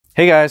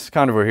Hey guys,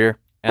 Condavour here,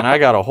 and I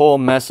got a whole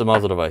mess of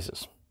muzzle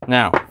devices.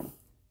 Now,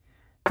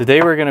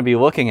 today we're going to be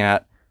looking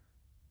at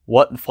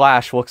what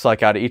flash looks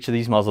like out of each of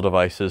these muzzle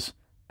devices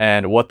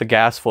and what the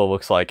gas flow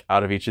looks like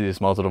out of each of these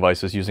muzzle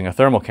devices using a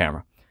thermal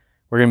camera.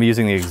 We're going to be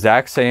using the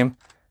exact same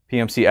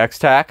PMC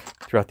X-Tac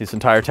throughout this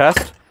entire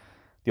test.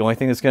 The only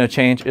thing that's going to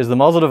change is the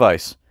muzzle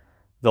device.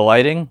 The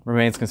lighting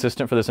remains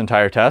consistent for this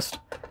entire test,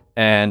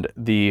 and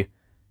the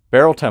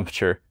barrel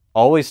temperature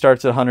always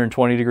starts at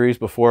 120 degrees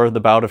before the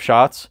bout of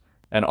shots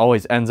and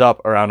always ends up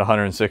around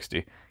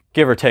 160,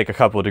 give or take a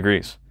couple of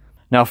degrees.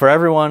 Now, for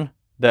everyone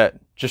that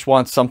just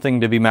wants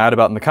something to be mad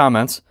about in the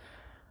comments,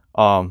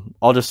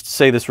 I'll just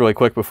say this really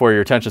quick before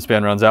your attention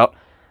span runs out.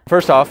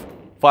 First off,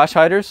 flash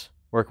hiders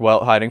work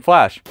well at hiding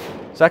flash.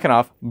 Second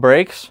off,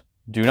 brakes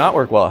do not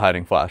work well at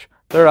hiding flash.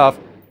 Third off,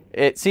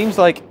 it seems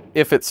like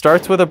if it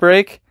starts with a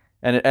brake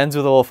and it ends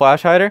with a little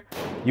flash hider,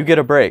 you get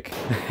a brake.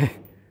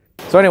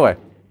 So anyway,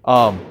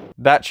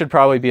 that should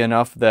probably be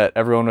enough that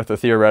everyone with a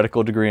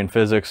theoretical degree in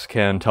physics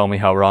can tell me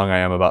how wrong I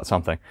am about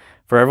something.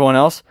 For everyone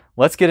else,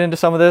 let's get into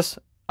some of this.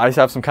 I just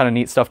have some kind of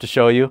neat stuff to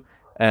show you,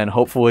 and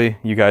hopefully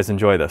you guys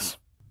enjoy this.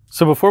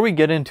 So before we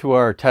get into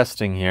our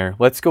testing here,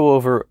 let's go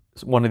over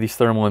one of these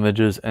thermal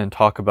images and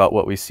talk about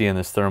what we see in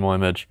this thermal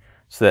image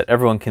so that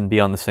everyone can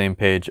be on the same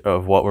page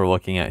of what we're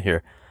looking at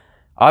here.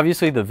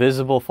 Obviously, the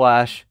visible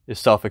flash is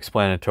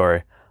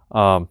self-explanatory.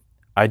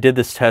 I did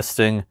this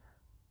testing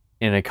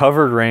in a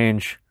covered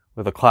range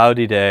with a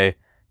cloudy day,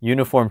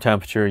 uniform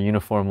temperature,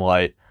 uniform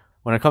light.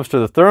 When it comes to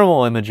the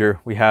thermal imager,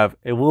 we have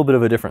a little bit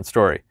of a different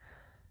story.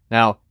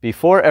 Now,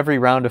 before every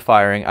round of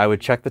firing, I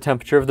would check the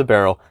temperature of the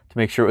barrel to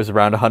make sure it was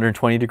around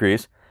 120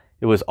 degrees.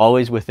 It was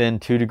always within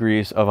 2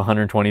 degrees of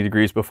 120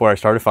 degrees before I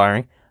started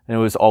firing, and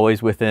it was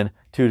always within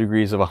 2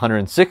 degrees of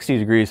 160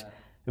 degrees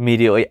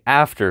immediately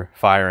after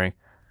firing.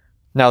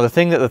 Now, the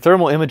thing that the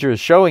thermal imager is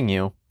showing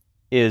you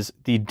is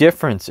the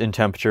difference in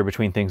temperature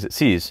between things it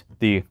sees.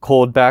 The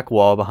cold back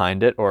wall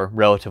behind it, or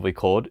relatively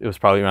cold, it was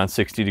probably around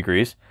 60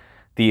 degrees.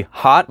 The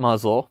hot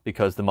muzzle,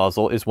 because the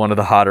muzzle is one of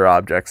the hotter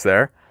objects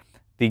there.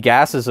 The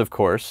gases, of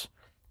course,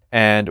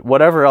 and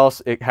whatever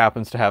else it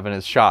happens to have in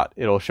its shot,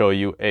 it'll show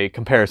you a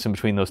comparison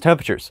between those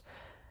temperatures.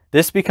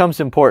 This becomes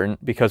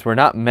important because we're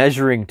not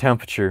measuring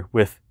temperature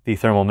with the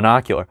thermal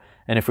monocular.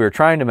 And if we were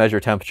trying to measure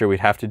temperature, we'd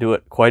have to do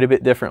it quite a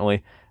bit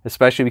differently,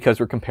 especially because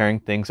we're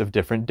comparing things of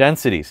different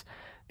densities.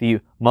 The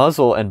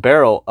muzzle and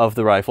barrel of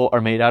the rifle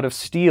are made out of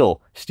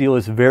steel. Steel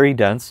is very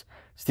dense.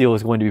 Steel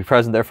is going to be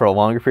present there for a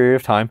longer period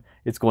of time.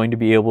 It's going to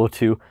be able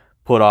to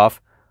put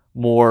off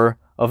more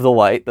of the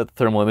light that the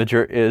thermal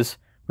imager is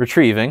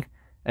retrieving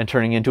and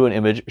turning into an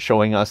image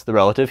showing us the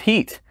relative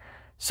heat.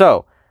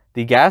 So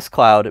the gas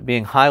cloud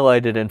being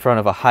highlighted in front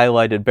of a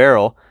highlighted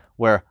barrel,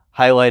 where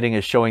highlighting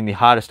is showing the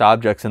hottest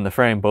objects in the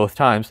frame both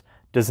times,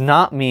 does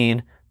not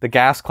mean the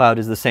gas cloud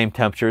is the same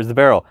temperature as the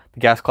barrel.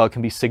 The gas cloud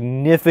can be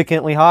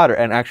significantly hotter,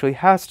 and actually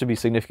has to be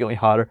significantly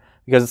hotter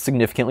because it's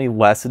significantly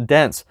less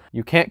dense.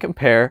 You can't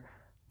compare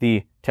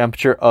the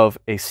temperature of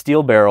a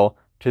steel barrel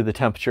to the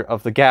temperature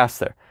of the gas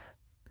there.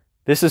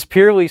 This is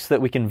purely so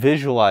that we can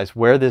visualize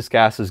where this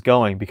gas is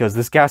going, because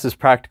this gas is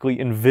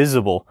practically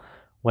invisible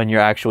when you're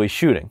actually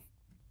shooting.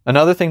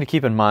 Another thing to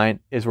keep in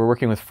mind is we're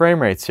working with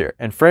frame rates here,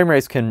 and frame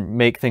rates can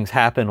make things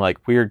happen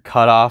like weird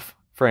cutoff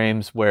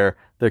frames where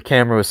the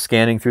camera was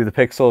scanning through the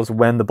pixels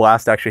when the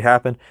blast actually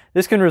happened.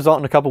 This can result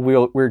in a couple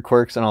weird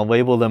quirks, and I'll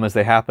label them as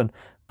they happen,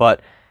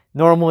 but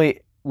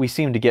normally we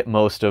seem to get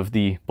most of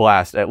the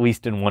blast at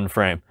least in one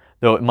frame,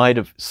 though it might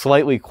have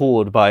slightly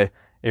cooled by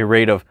a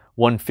rate of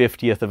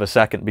 1/50th of a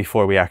second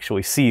before we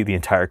actually see the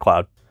entire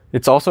cloud.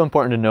 It's also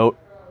important to note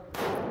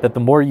that the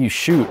more you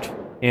shoot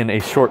in a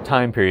short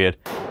time period,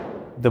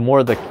 the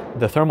more the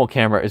thermal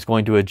camera is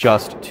going to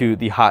adjust to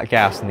the hot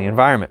gas in the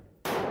environment.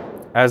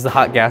 As the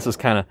hot gas is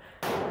kind of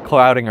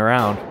clouding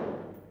around,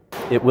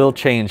 it will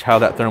change how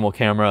that thermal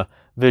camera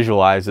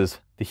visualizes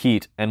the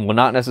heat, and will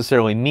not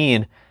necessarily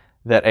mean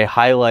that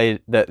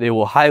it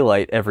will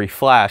highlight every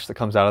flash that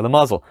comes out of the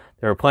muzzle.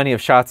 There are plenty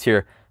of shots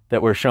here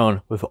that were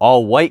shown with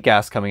all white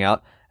gas coming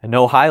out and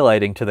no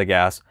highlighting to the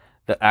gas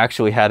that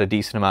actually had a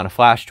decent amount of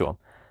flash to them.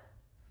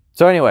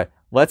 So anyway,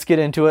 let's get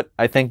into it.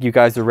 I think you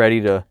guys are ready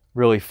to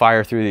really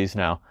fire through these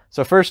now.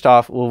 So first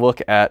off, we'll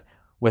look at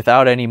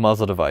without any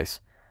muzzle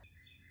device.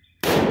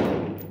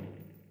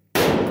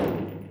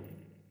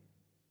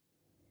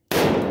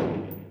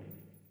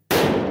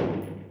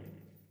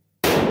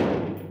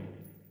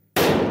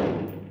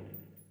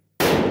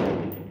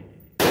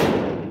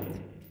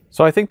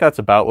 So I think that's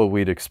about what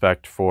we'd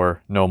expect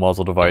for no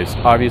muzzle device.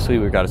 Obviously,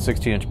 we've got a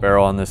 16-inch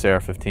barrel on this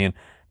AR-15.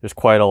 There's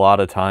quite a lot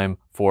of time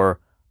for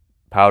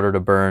powder to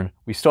burn.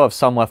 We still have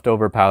some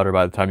leftover powder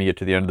by the time you get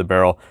to the end of the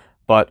barrel,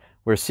 but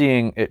we're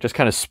seeing it just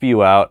kind of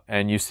spew out,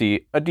 and you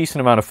see a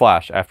decent amount of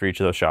flash after each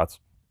of those shots.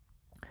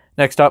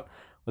 Next up,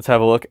 let's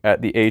have a look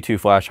at the A2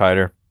 flash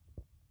hider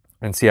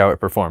and see how it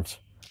performs.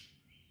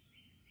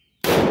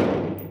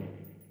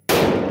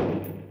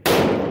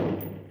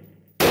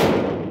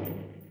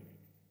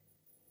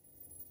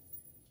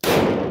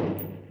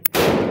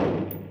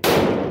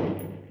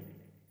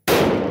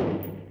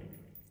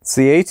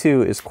 So the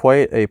A2 is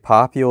quite a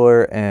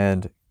popular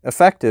and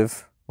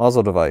effective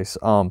muzzle device.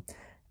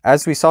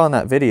 As we saw in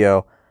that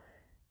video,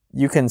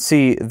 you can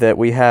see that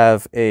we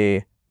have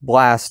a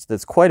blast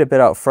that's quite a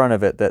bit out front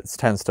of it that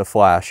tends to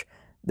flash.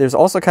 There's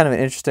also kind of an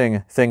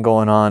interesting thing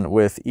going on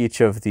with each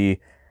of the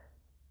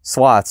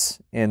slots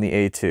in the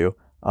A2.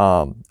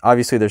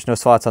 Obviously there's no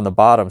slots on the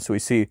bottom, so we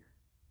see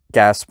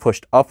gas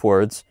pushed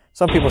upwards.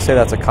 Some people say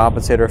that's a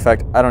compensator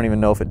effect. I don't even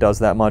know if it does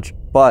that much,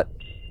 but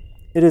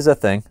it is a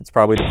thing. It's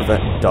probably to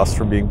prevent dust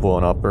from being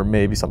blown up or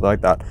maybe something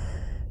like that.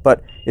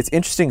 But it's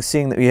interesting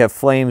seeing that we have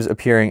flames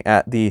appearing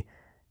at the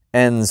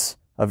ends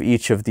of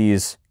each of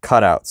these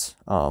cutouts,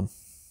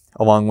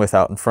 along with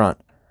out in front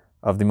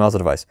of the muzzle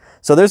device.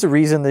 So there's a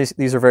reason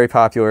these are very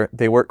popular.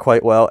 They work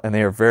quite well, and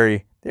they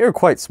are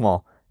quite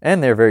small,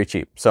 and they're very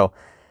cheap. So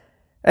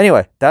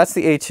anyway, that's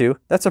the A2.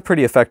 That's a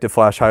pretty effective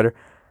flash hider.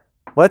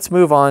 Let's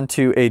move on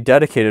to a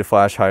dedicated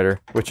flash hider,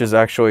 which is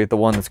actually the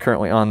one that's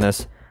currently on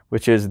this,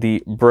 which is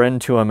the Bren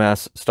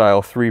 2MS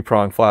style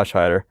 3-prong flash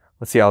hider.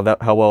 Let's see how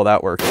well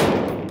that works.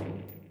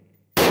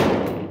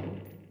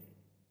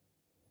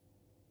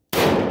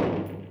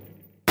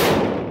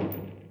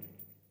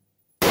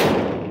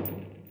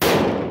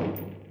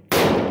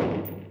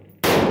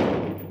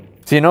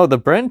 So, you know, the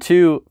Bren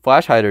 2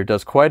 flash hider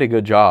does quite a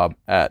good job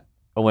at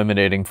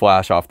eliminating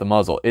flash off the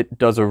muzzle. It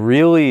does a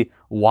really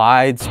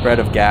wide spread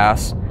of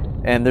gas,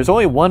 and there's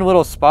only one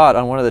little spot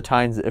on one of the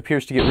tines that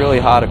appears to get really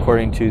hot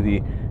according to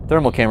the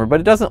thermal camera, but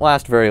it doesn't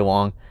last very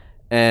long,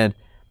 and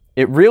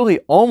it really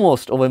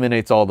almost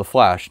eliminates all the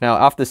flash. Now,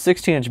 off the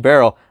 16-inch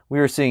barrel, we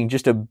were seeing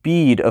just a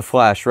bead of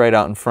flash right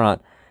out in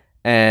front,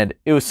 and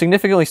it was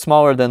significantly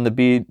smaller than the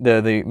bead,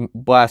 the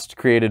blast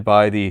created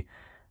by the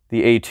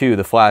A2,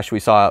 the flash we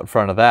saw out in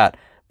front of that.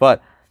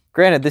 But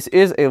granted, this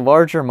is a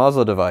larger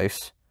muzzle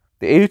device.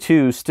 The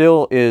A2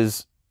 still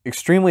is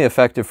extremely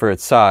effective for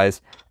its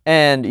size,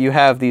 and you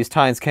have these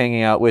tines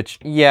hanging out, which,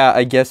 yeah,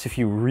 I guess if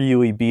you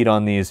really beat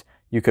on these,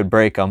 you could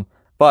break them.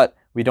 But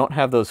we don't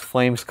have those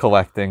flames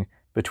collecting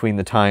between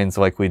the tines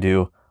like we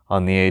do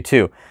on the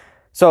A2.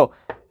 So,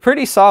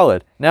 pretty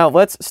solid. Now,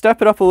 let's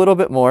step it up a little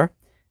bit more,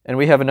 and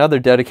we have another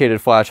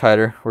dedicated flash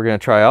hider we're going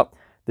to try out.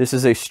 This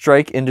is a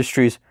Strike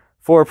Industries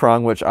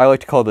 4-prong, which I like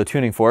to call the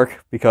tuning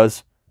fork,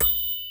 because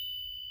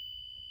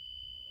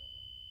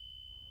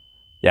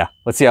yeah,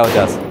 let's see how it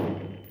does.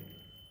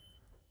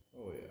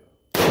 Oh yeah.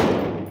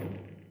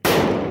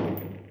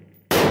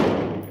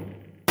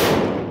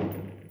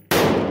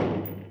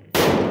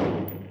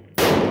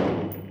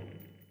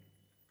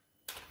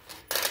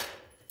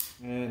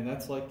 And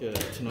that's like a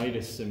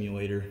tinnitus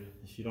simulator.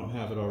 If you don't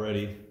have it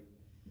already,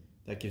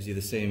 that gives you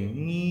the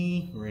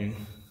same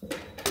ring.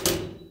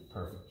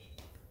 Perfect.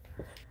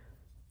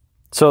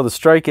 So the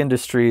Strike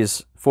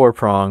Industries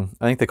 4-prong,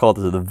 I think they called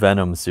it the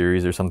Venom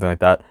series or something like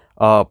that.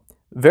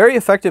 Very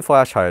effective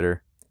flash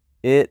hider.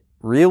 It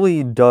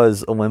really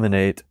does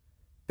eliminate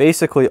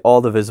basically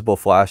all the visible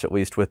flash, at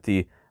least with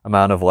the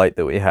amount of light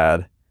that we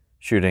had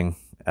shooting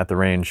at the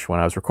range when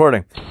I was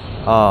recording.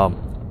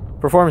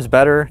 Performs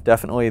better,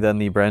 definitely, than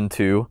the Bren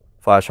 2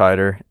 flash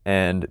hider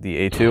and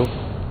the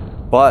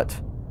A2, but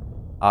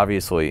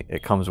obviously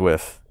it comes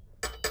with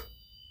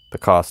the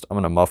cost. I'm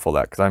going to muffle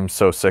that because I'm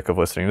so sick of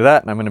listening to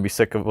that, and I'm going to be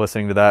sick of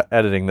listening to that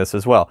editing this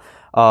as well.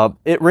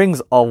 It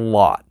rings a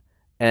lot,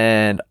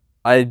 and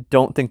I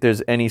don't think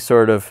there's any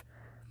sort of,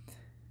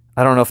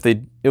 I don't know if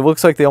it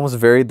looks like they almost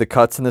varied the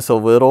cuts in this a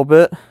little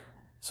bit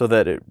so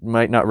that it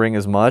might not ring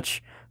as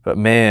much, but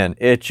man,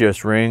 it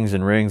just rings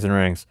and rings and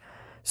rings.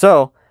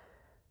 So,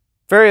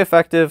 very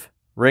effective,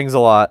 rings a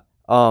lot.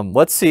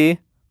 Let's see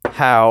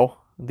how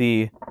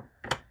the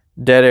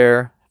Dead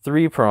Air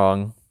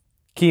 3-prong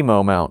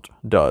Keymo mount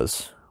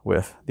does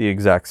with the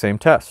exact same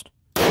test.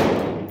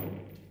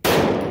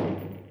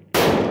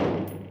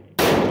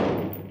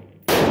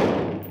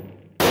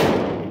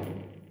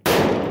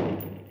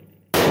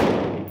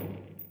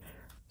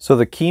 So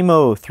the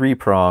Keymo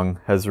 3-prong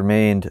has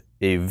remained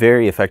a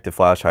very effective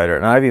flash hider,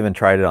 and I've even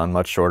tried it on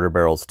much shorter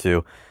barrels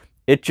too.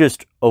 It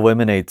just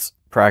eliminates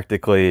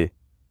practically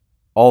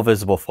all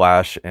visible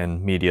flash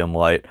and medium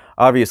light.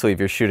 Obviously, if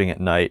you're shooting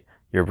at night,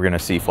 you're going to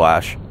see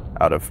flash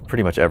out of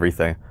pretty much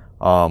everything.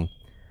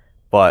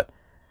 But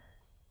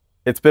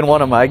it's been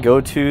one of my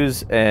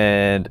go-tos,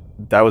 and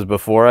that was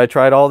before I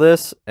tried all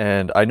this.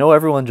 And I know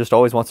everyone just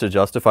always wants to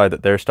justify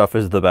that their stuff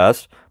is the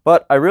best,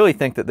 but I really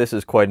think that this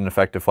is quite an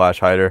effective flash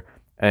hider,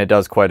 and it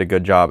does quite a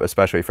good job,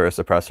 especially for a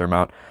suppressor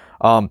mount.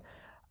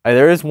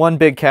 There is one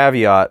big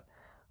caveat.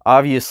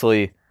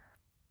 Obviously,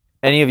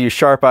 any of you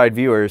sharp-eyed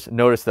viewers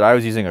noticed that I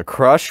was using a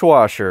crush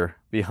washer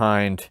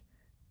behind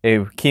a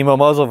Keymo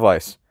muzzle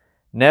device.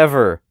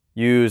 Never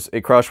use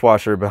a crush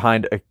washer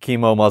behind a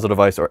Keymo muzzle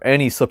device or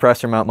any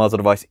suppressor mount muzzle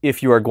device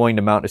if you are going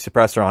to mount a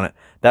suppressor on it.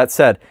 That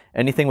said,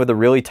 anything with a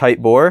really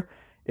tight bore,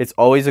 it's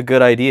always a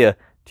good idea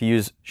to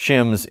use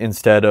shims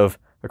instead of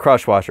a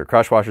crush washer.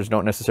 Crush washers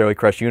don't necessarily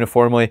crush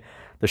uniformly.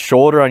 The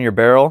shoulder on your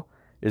barrel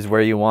is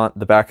where you want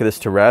the back of this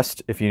to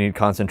rest if you need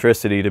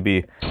concentricity to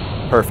be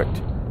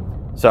perfect.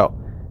 So,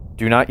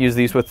 Do not use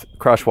these with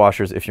crush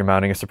washers if you're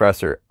mounting a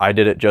suppressor. I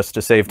did it just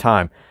to save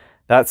time.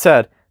 That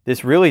said,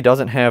 this really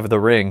doesn't have the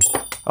ring.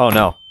 Oh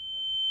no.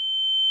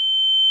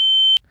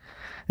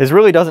 This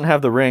really doesn't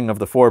have the ring of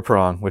the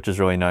 4-prong, which is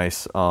really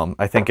nice.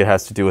 I think it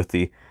has to do with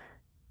the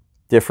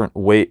different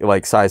weight,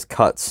 like size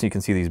cuts. You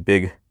can see these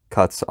big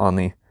cuts on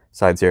the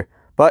sides here.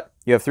 But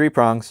you have 3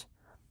 prongs,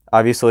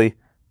 obviously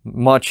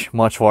much,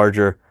 much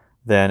larger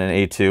than an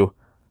A2.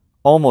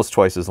 Almost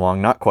twice as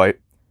long, not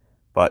quite,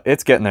 but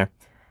it's getting there.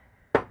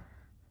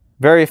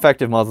 Very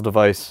effective muzzle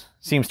device,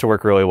 seems to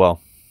work really well.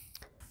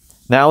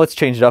 Now let's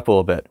change it up a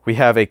little bit. We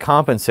have a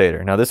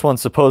compensator. Now this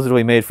one's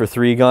supposedly made for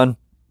 3-gun.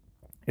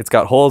 It's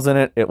got holes in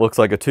it. It looks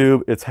like a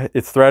tube.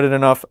 It's threaded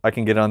enough. I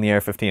can get it on the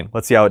AR-15.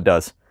 Let's see how it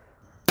does.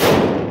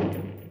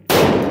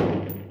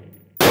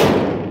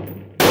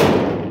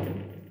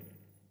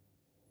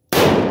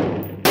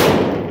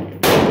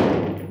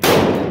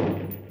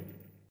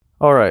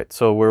 All right,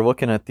 so we're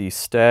looking at the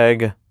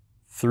Stag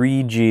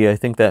 3G. I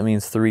think that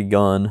means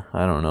 3-gun.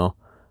 I don't know.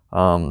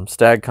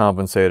 Stag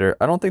compensator.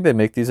 I don't think they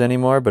make these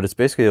anymore, but it's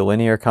basically a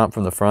linear comp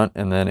from the front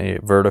and then a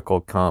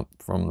vertical comp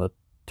from the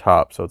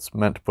top. So it's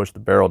meant to push the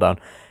barrel down.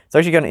 It's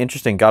actually kind of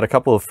interesting. Got a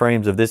couple of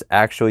frames of this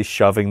actually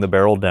shoving the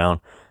barrel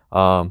down,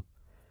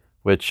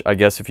 which I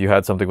guess if you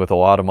had something with a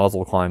lot of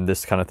muzzle climb,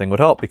 this kind of thing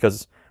would help,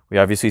 because we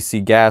obviously see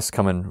gas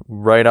coming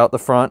right out the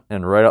front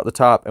and right out the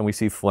top, and we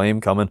see flame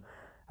coming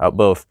out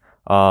both.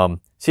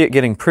 See it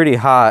getting pretty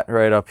hot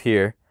right up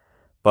here.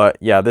 But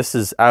yeah, this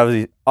is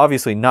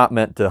obviously not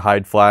meant to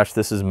hide flash.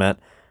 This is meant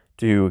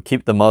to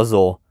keep the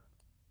muzzle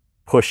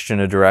pushed in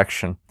a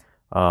direction.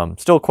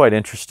 Still quite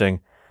interesting,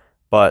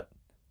 but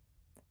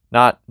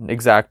not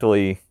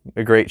exactly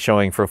a great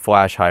showing for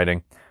flash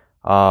hiding.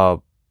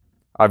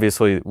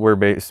 Obviously,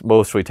 we're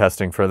mostly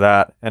testing for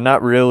that and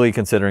not really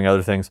considering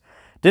other things.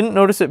 Didn't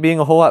notice it being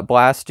a whole lot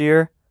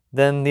blastier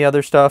than the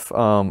other stuff,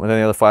 than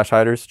the other flash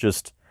hiders.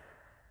 Just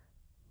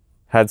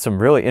had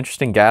some really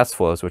interesting gas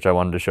flows, which I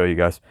wanted to show you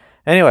guys.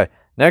 Anyway,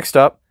 next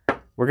up,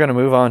 we're going to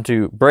move on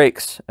to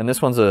brakes. And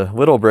this one's a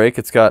little brake.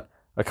 It's got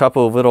a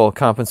couple of little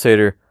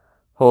compensator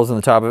holes in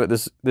the top of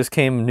it. This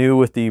came new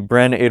with the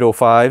Bren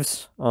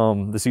 805s,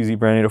 the CZ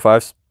Bren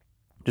 805s.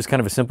 Just kind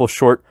of a simple,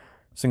 short,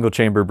 single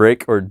chamber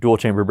brake, or dual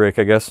chamber brake,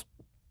 I guess.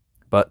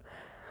 But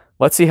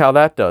let's see how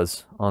that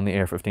does on the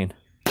AR-15.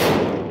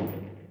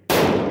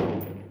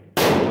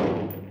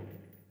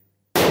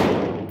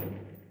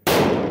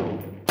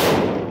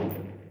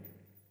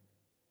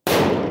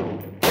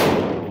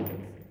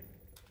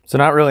 So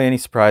not really any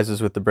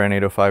surprises with the Bren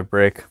 805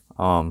 brake.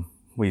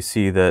 We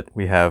see that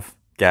we have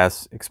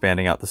gas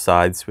expanding out the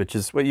sides, which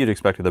is what you'd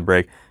expect with a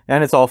brake,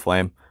 and it's all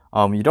flame.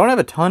 You don't have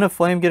a ton of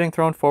flame getting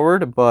thrown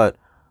forward, but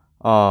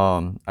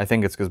I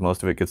think it's because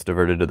most of it gets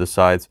diverted to the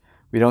sides.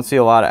 We don't see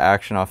a lot of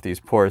action off these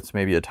ports,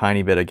 maybe a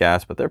tiny bit of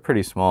gas, but they're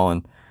pretty small,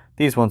 and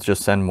these ones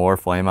just send more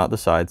flame out the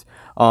sides.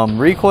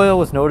 Recoil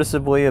was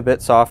noticeably a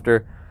bit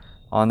softer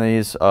on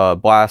these.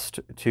 Blast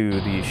to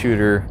the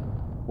shooter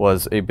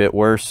was a bit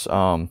worse.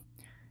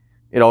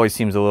 It always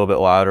seems a little bit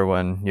louder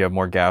when you have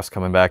more gas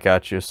coming back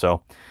at you,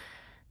 so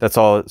that's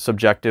all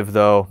subjective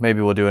though.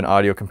 Maybe we'll do an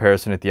audio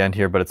comparison at the end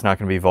here, but it's not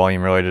going to be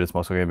volume related. It's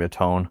mostly going to be a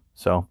tone.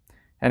 So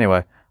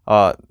anyway,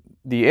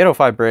 the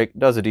 805 brake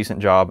does a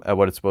decent job at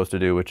what it's supposed to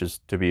do, which is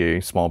to be a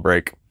small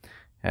brake.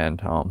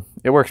 And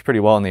it works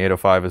pretty well in the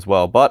 805 as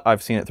well, but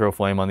I've seen it throw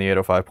flame on the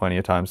 805 plenty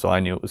of times, so I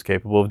knew it was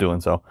capable of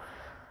doing so.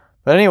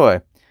 But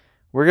anyway,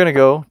 we're going to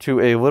go to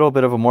a little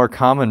bit of a more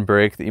common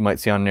brake that you might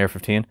see on an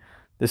AR-15.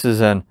 This is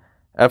an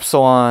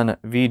Epsilon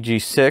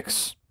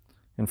VG6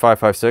 in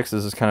 5.56.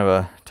 This is kind of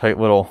a tight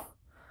little,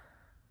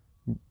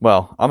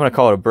 well, I'm going to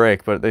call it a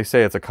brake, but they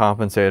say it's a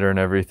compensator and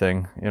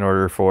everything in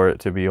order for it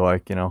to be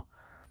like, you know,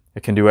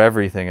 it can do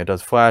everything. It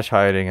does flash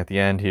hiding at the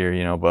end here,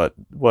 you know, but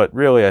what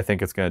really I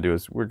think it's going to do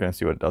is we're going to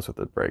see what it does with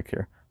the brake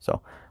here.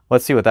 So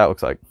let's see what that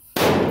looks like.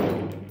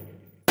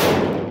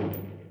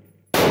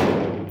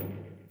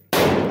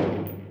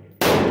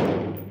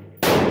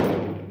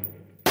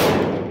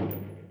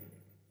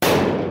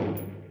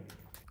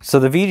 So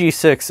the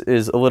VG6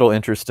 is a little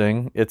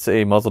interesting. It's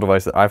a muzzle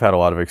device that I've had a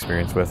lot of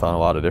experience with on a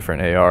lot of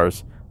different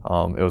ARs.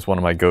 It was one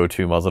of my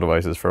go-to muzzle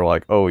devices for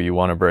like, oh, you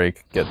want a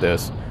brake, get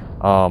this.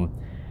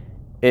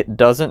 It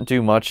doesn't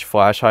do much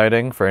flash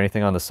hiding for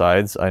anything on the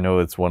sides. I know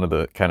it's one of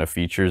the kind of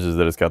features is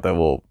that it's got that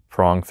little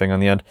prong thing on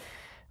the end.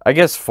 I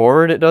guess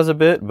forward it does a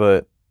bit,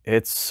 but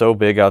it's so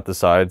big out the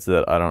sides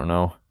that I don't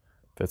know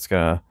if it's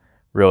gonna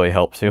really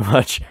help too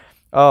much.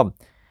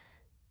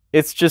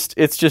 It's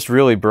just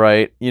really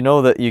bright. You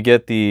know that you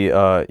get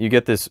the you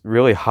get this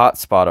really hot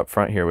spot up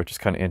front here, which is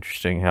kind of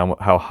interesting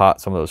how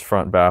hot some of those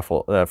front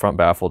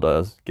baffle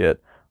does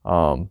get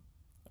on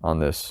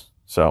this.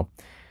 So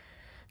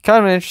kind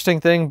of an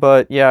interesting thing,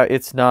 but yeah,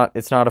 it's not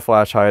a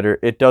flash hider.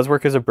 It does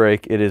work as a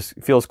brake.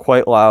 Feels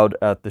quite loud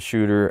at the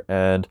shooter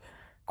and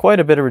quite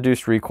a bit of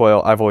reduced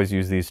recoil. I've always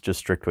used these just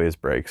strictly as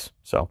brakes.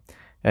 So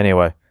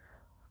anyway,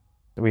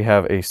 we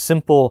have a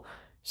simple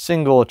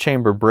single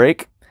chamber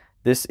brake.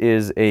 This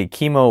is a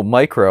Keymo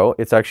Micro.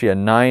 It's actually a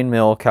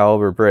 9mm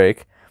caliber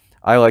brake.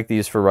 I like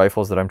these for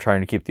rifles that I'm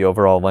trying to keep the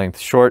overall length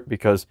short,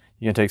 because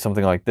you can take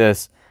something like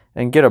this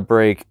and get a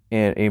brake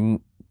in a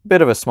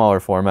bit of a smaller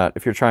format.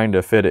 If you're trying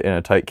to fit it in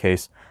a tight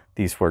case,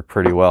 these work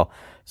pretty well.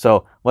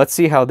 So let's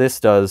see how this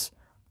does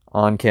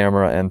on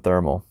camera and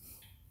thermal.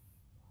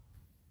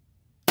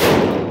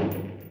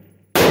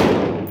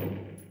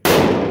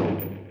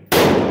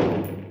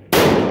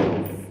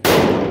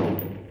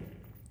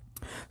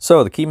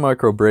 So the Keymo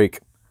MicroBrake,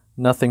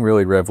 nothing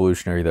really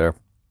revolutionary there.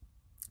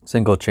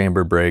 Single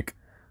chamber brake,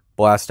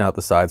 blasting out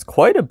the sides.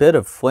 Quite a bit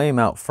of flame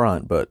out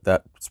front, but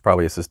that's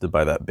probably assisted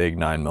by that big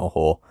 9mm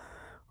hole,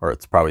 or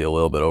it's probably a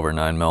little bit over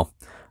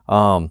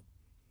 9mm.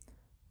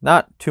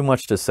 Not too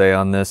much to say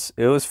on this.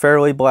 It was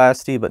fairly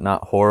blasty, but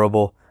not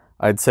horrible.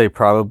 I'd say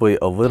probably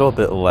a little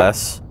bit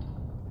less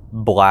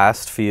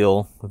blast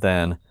feel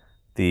than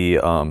the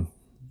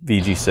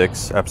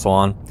VG6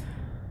 Epsilon,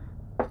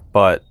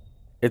 but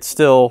it's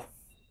still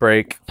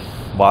brake,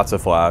 lots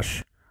of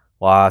flash,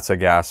 lots of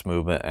gas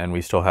movement, and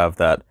we still have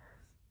that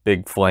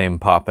big flame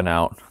popping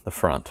out the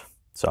front.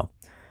 So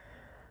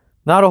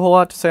not a whole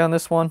lot to say on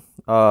this one.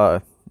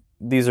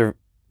 These are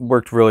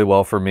worked really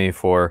well for me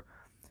for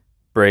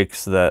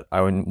brakes that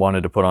I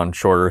wanted to put on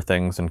shorter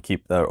things and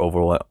keep the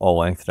overall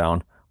length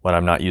down when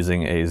I'm not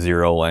using a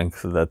zero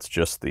length that's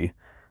just the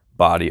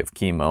body of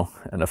Keymo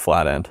and a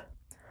flat end.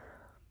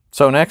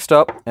 So next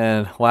up,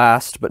 and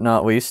last but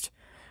not least,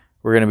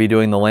 we're going to be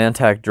doing the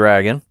Lantac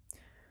Dragon.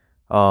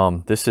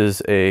 This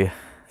is a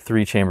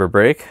 3-chamber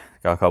brake.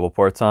 Got a couple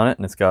ports on it,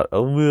 and it's got a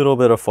little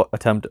bit of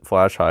attempt at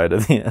flash hide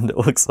at the end, it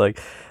looks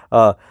like.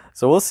 So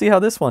we'll see how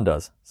this one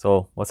does.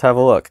 So let's have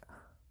a look.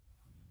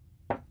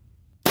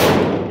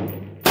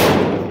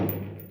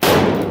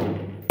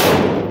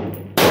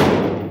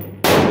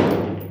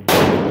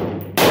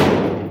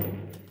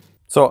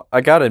 So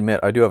I gotta admit,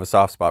 I do have a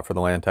soft spot for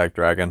the Lantac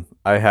Dragon.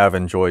 I have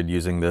enjoyed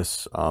using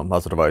this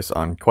muzzle device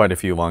on quite a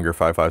few longer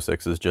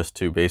 5.56s just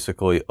to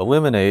basically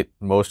eliminate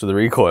most of the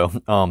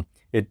recoil.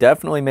 It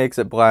definitely makes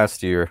it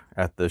blastier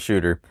at the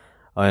shooter,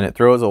 and it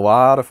throws a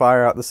lot of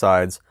fire out the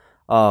sides.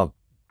 But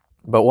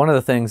one of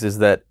the things is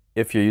that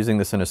if you're using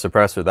this in a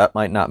suppressor, that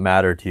might not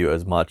matter to you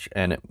as much.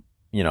 And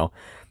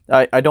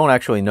I don't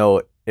actually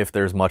know if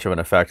there's much of an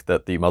effect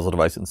that the muzzle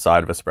device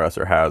inside of a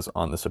suppressor has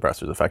on the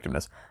suppressor's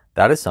effectiveness.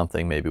 That is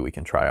something maybe we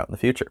can try out in the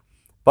future.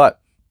 But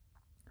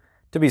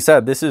to be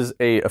said, this is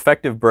a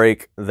effective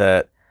brake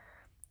that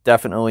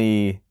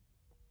definitely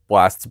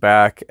blasts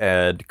back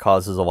and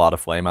causes a lot of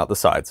flame out the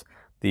sides.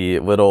 The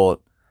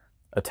little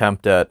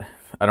attempt at,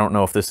 I don't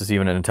know if this is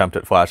even an attempt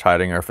at flash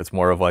hiding or if it's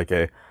more of like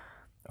a,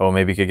 oh,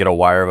 maybe you could get a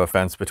wire of a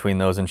fence between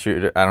those and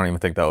shoot it. I don't even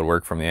think that would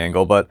work from the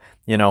angle, but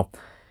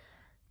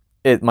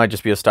it might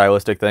just be a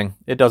stylistic thing.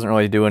 It doesn't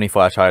really do any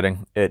flash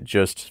hiding. It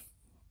just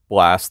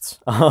blasts.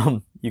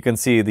 You can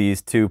see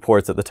these 2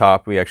 ports at the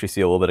top. We actually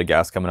see a little bit of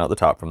gas coming out the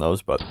top from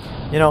those, but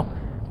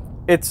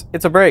it's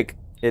a brake.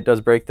 It does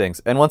brake things.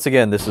 And once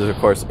again, this is of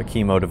course a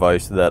Keymo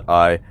device that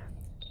I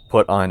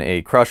put on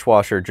a crush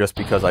washer just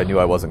because I knew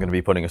I wasn't going to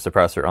be putting a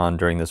suppressor on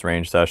during this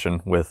range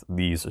session with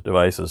these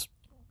devices.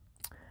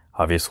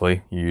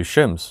 Obviously, you use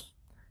shims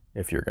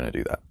if you're going to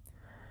do that.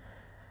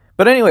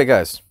 But anyway,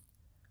 guys,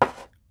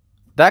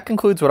 that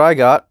concludes what I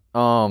got.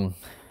 All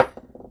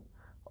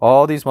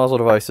these muzzle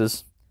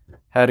devices,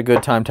 had a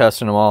good time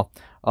testing them all.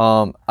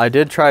 I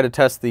did try to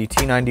test the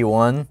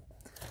T91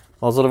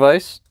 muzzle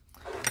device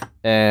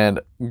and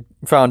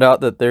found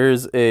out that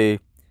there's a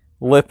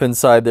lip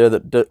inside there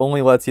that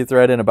only lets you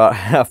thread in about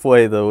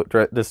halfway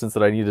the distance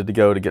that I needed to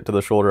go to get to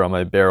the shoulder on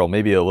my barrel,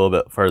 maybe a little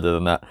bit further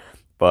than that.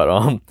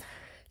 But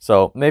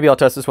so maybe I'll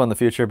test this one in the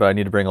future, but I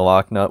need to bring a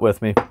lock nut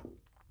with me.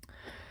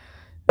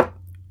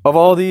 Of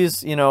all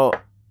these,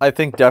 I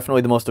think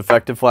definitely the most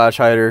effective flash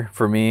hider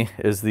for me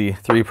is the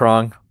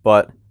 3-prong,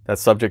 but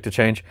that's subject to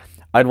change.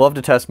 I'd love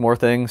to test more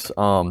things.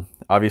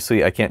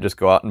 Obviously, I can't just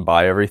go out and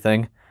buy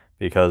everything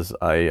because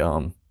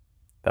that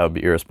would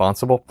be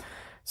irresponsible.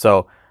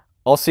 So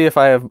I'll see if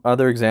I have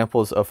other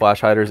examples of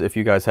flash hiders. If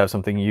you guys have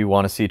something you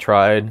want to see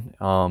tried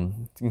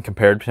and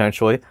compared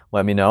potentially,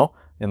 let me know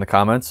in the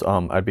comments.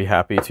 I'd be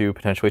happy to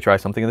potentially try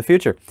something in the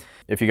future.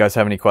 If you guys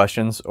have any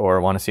questions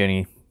or want to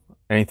see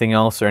anything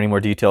else or any more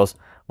details,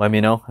 let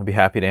me know. I'd be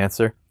happy to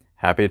answer.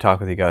 Happy to talk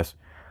with you guys.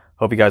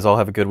 Hope you guys all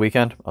have a good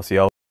weekend. I'll see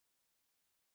y'all.